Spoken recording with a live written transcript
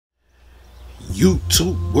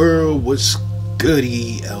YouTube world, what's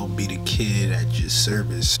goody? LB the Kid at your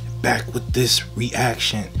service, back with this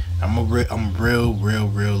reaction. I'm real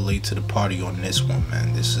late to the party on this one,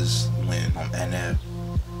 man. This is when NF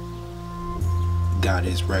got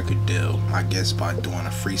his record deal, I guess by doing a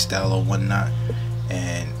freestyle or whatnot,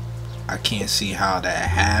 and I can't see how that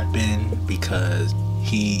happened because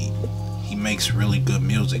he makes really good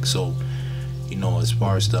music. So, you know, as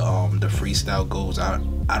far as the freestyle goes, I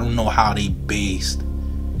don't know how they based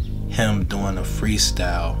him doing a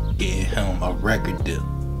freestyle getting him a record deal.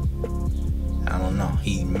 I don't know.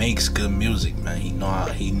 He makes good music, man.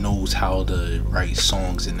 He knows how to write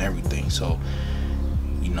songs and everything. So,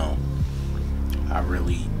 you know, I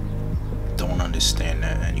really don't understand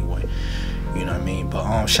that anyway. You know what I mean?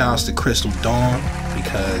 But shout outs to Crystal Dawn,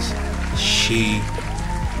 because she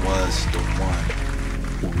was the one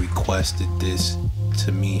who requested this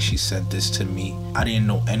to me. She sent this to me. I didn't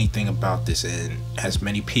know anything about this, and as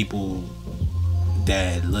many people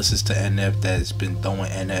that listens to NF that's been throwing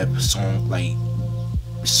NF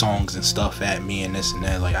songs and stuff at me and this and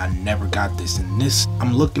that, like, I never got this. And this,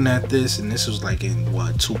 I'm looking at this, and this was like in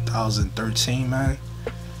what, 2013, man.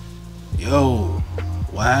 Yo,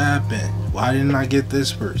 what happened? Why didn't I get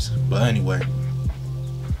this first? But anyway,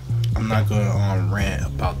 I'm not gonna rant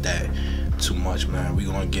about that too much, man. We're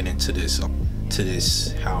gonna get into this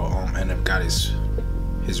how NF got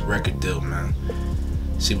his record deal, man.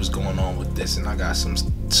 See what's going on with this, and I got some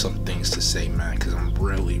things to say, man, because I'm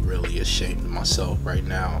really ashamed of myself right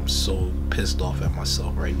now. I'm so pissed off at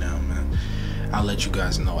myself right now, man. I'll let you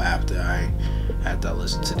guys know after I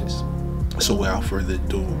listen to this. So without further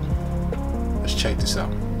ado, let's check this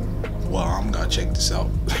out. Well, I'm gonna check this out.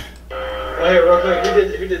 Oh, hey, real quick,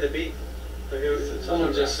 who did the beat?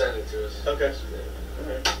 Someone just sent it to us. Okay.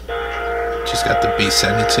 Just got the beat,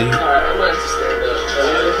 sent it to you. Alright, I might have to stand up.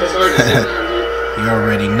 It's hard to sit down. You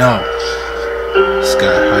already know. It's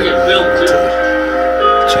got hype.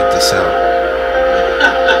 Check this out.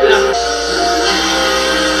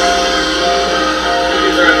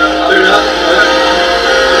 Turn up.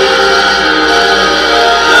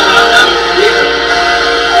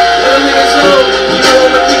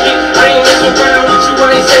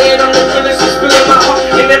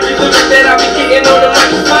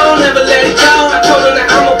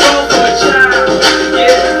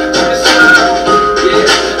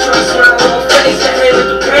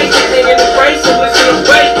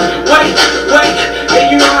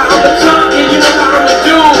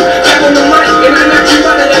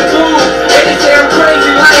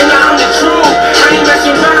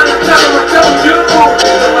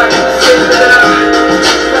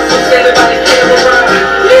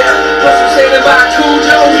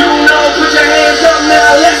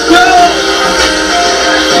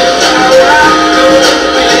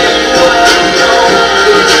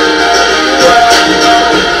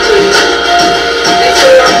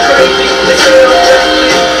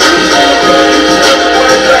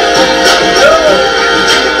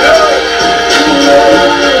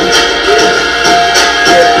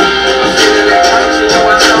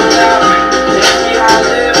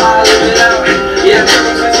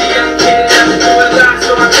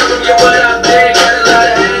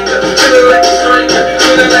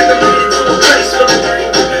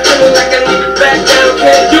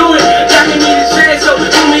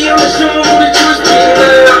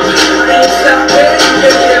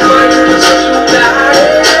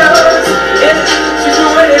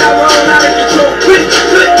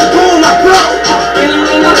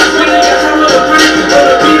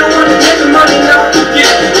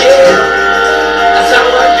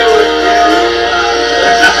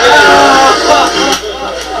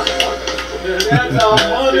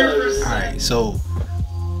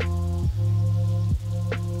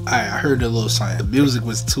 I heard a little sign. The music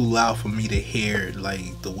was too loud for me to hear,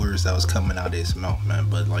 like, the words that was coming out of his mouth, man.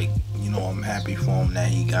 But, like, you know, I'm happy for him that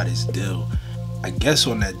he got his deal, I guess,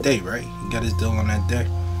 on that day, right? He got his deal on that day.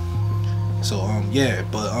 So, yeah.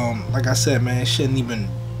 But, like I said, man, it shouldn't even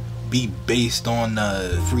be based on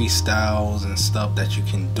freestyles and stuff that you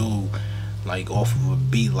can do, like, off of a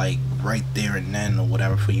beat, like, right there and then or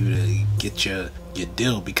whatever, for you to get your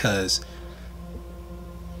deal. Because,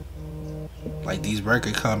 like, these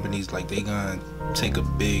record companies, like, they gonna take a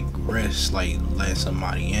big risk, like, letting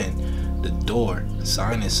somebody in the door,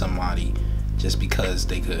 signing somebody just because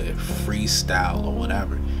they could freestyle or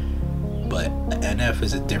whatever. But NF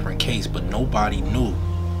is a different case. But nobody knew,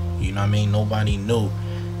 you know what I mean? Nobody knew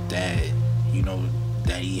that, you know,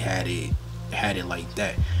 that he had it like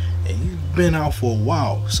that. And he's been out for a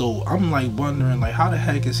while. So I'm like wondering, like, how the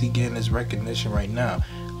heck is he getting this recognition right now?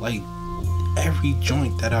 Like, every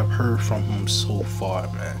joint that I've heard from him so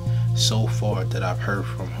far, man, so far that I've heard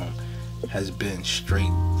from him has been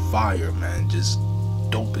straight fire, man. Just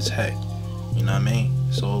dope as heck. You know what I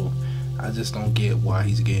mean? So I just don't get why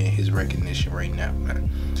he's getting his recognition right now, man.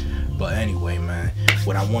 But anyway, man,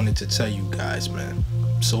 what I wanted to tell you guys, man,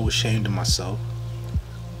 I'm so ashamed of myself.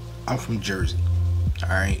 I'm from Jersey,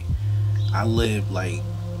 alright? I live like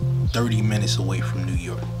 30 minutes away from New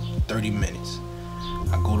York. 30 minutes.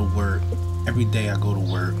 I go to work. Every day I go to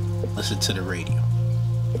work, listen to the radio,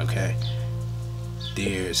 okay?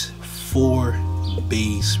 There's 4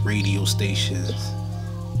 base radio stations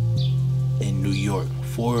in New York.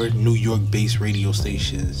 4 New York based radio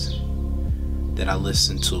stations that I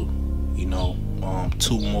listen to. You know,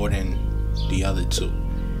 2 more than the other 2.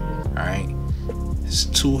 Alright? It's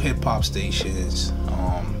 2 hip hop stations.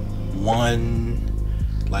 1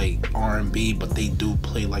 like R&B, but they do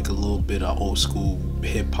play like a little bit of old school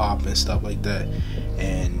hip hop and stuff like that.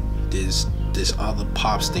 And there's this other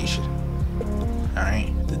pop station.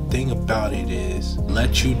 Alright? The thing about it is,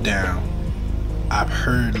 Let You Down. I've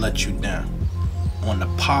heard Let You Down on the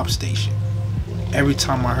pop station. Every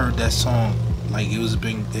time I heard that song, like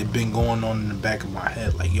it been going on in the back of my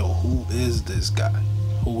head, like, yo, who is this guy?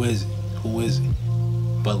 Who is it? Who is it?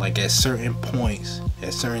 But like at certain points,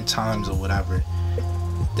 at certain times or whatever,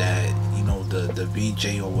 that, you know, the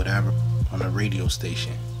VJ or whatever on the radio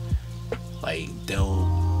station, like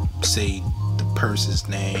they'll say the person's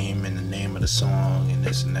name and the name of the song and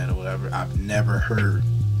this and that or whatever. I've never heard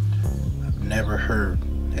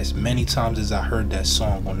as many times as I heard that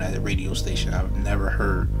song on that radio station. I've never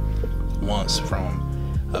heard once from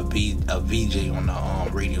a VJ on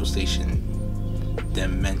the radio station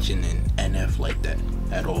them mentioning NF like that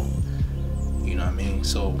at all. You know what I mean?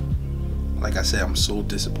 So like I said, I'm so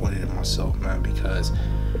disappointed in myself, man, because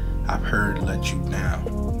I've heard Let You Down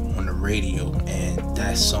on the radio, and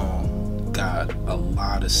that song got a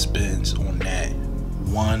lot of spins on that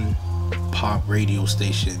one pop radio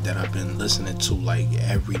station that I've been listening to like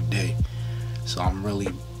every day. So I'm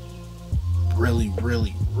really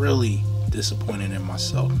disappointed in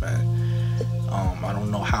myself, man. I don't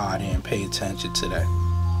know how I didn't pay attention to that.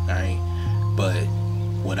 Alright? But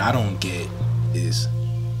what I don't get is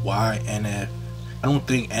why NF. I don't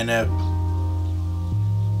think NF,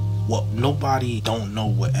 well, nobody don't know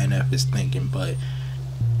what NF is thinking, but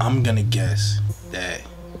I'm gonna guess that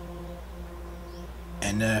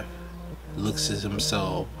NF looks at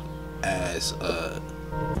himself as I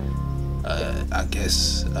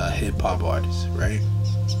guess a hip hop artist, right?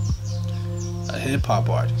 A hip hop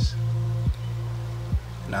artist,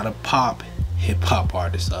 not a pop hip hop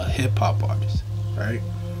artist, a hip hop artist, right?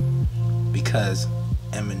 Because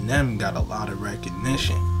Eminem got a lot of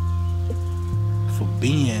recognition for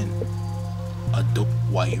being a dope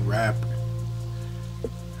white rapper.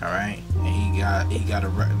 Alright, and he got a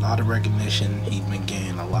lot of recognition. He's been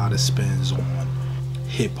getting a lot of spins on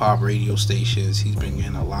hip hop radio stations. He's been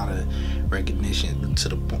getting a lot of recognition to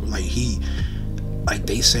the point, like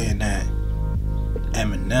they saying that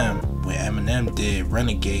Eminem, when Eminem did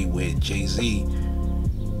Renegade with Jay-Z,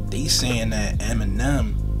 they saying that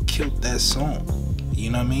Eminem killed that song. You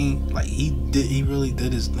know what I mean? Like he really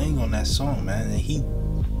did his thing on that song, man. And he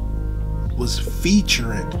was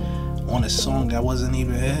featuring on a song that wasn't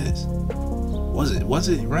even his. Was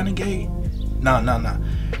it Renegade? No.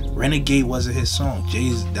 Renegade wasn't his song.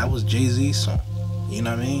 That was Jay-Z's song. You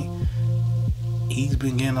know what I mean? He's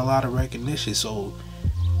been getting a lot of recognition. So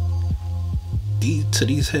to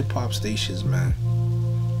these hip hop stations, man,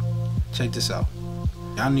 check this out.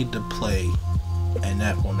 Y'all need to play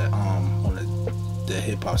NF on the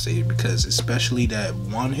hip hop station, because especially that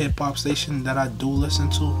one hip hop station that I do listen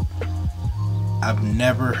to, I've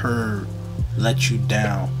never heard Let You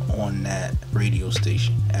Down on that radio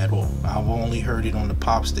station at all. I've only heard it on the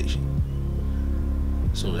pop station.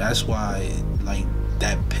 So that's why, like,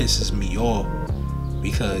 that pisses me off,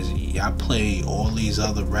 because y'all play all these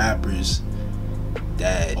other rappers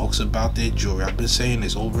that talks about their jewelry. I've been saying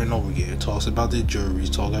this over and over again. It talks about their jewelry,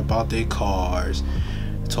 talk about their cars,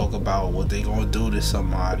 talk about what they gonna do to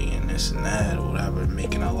somebody and this and that or whatever,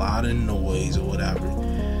 making a lot of noise or whatever,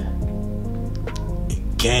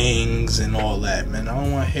 gangs and all that, man. I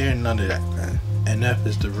don't want to hear none of that, man. NF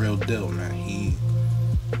is the real deal, man. He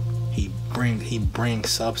brings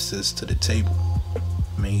substance to the table.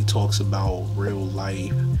 I mean, he talks about real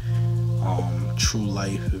life, true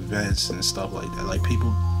life events and stuff like that, like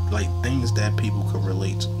people, like things that people could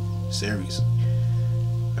relate to. Seriously,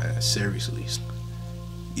 man, seriously.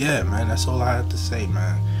 Yeah, man, that's all I have to say,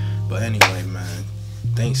 man. But anyway, man,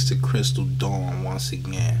 thanks to Crystal Dawn once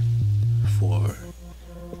again for,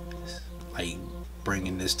 like,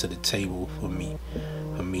 bringing this to the table for me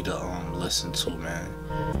to listen to, man.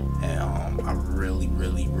 And I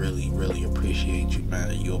really appreciate you,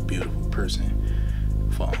 man. You're a beautiful person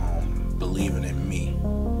for believing in me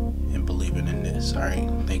and believing in this. All right,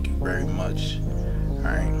 thank you very much. All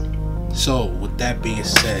right, so with that being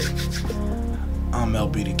said, I'm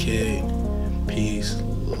LB the Kid. Peace,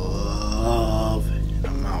 love,